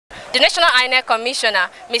The National INEC Commissioner,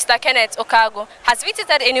 Mr. Kenneth Okago, has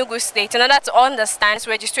visited Enugu State in order to understand its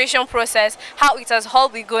registration process, how it has all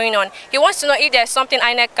been going on. He wants to know if there's something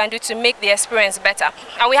INEC can do to make the experience better.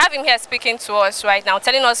 And we have him here speaking to us right now,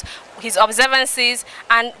 telling us his observances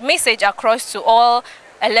and message across to all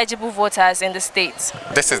eligible voters in the state.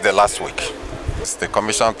 This is the last week. The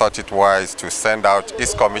commission thought it wise to send out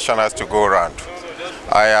its commissioners to go around.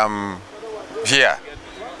 I am here.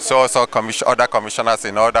 So also other commissioners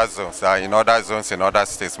in other zones, in other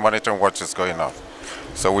states, monitoring what is going on.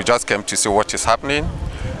 So we just came to see what is happening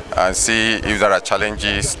and see if there are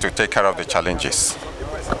challenges, to take care of the challenges.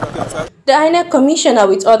 The INEC Commissioner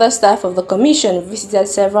with other staff of the Commission visited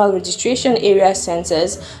several registration area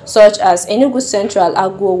centers such as Enugu Central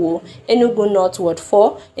Agwowo, Enugu North Ward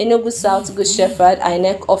 4, Enugu South Good Shepherd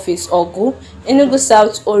INEC Office Ogu, Enugu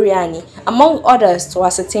South Oriani, among others, to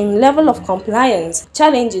ascertain level of compliance,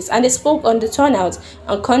 challenges, and they spoke on the turnout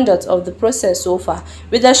and conduct of the process so far,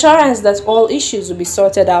 with assurance that all issues will be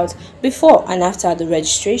sorted out before and after the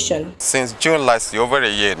registration. Since June last year, over a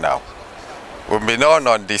year now, we've been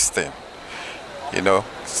on this thing,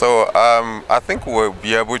 So I think we'll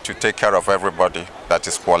be able to take care of everybody that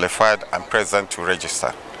is qualified and present to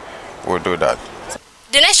register. We'll do that.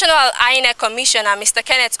 The National INEC Commissioner, Mr.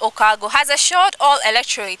 Kenneth Okago, has assured all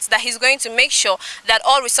electorates that he's going to make sure that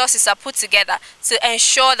all resources are put together to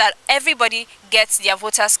ensure that everybody gets their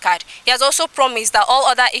voter's card. He has also promised that all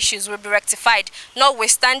other issues will be rectified,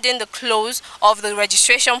 notwithstanding the close of the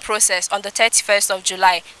registration process on the 31st of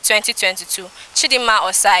July, 2022. Chidima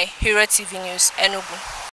Osai, Hero TV News, Enugu.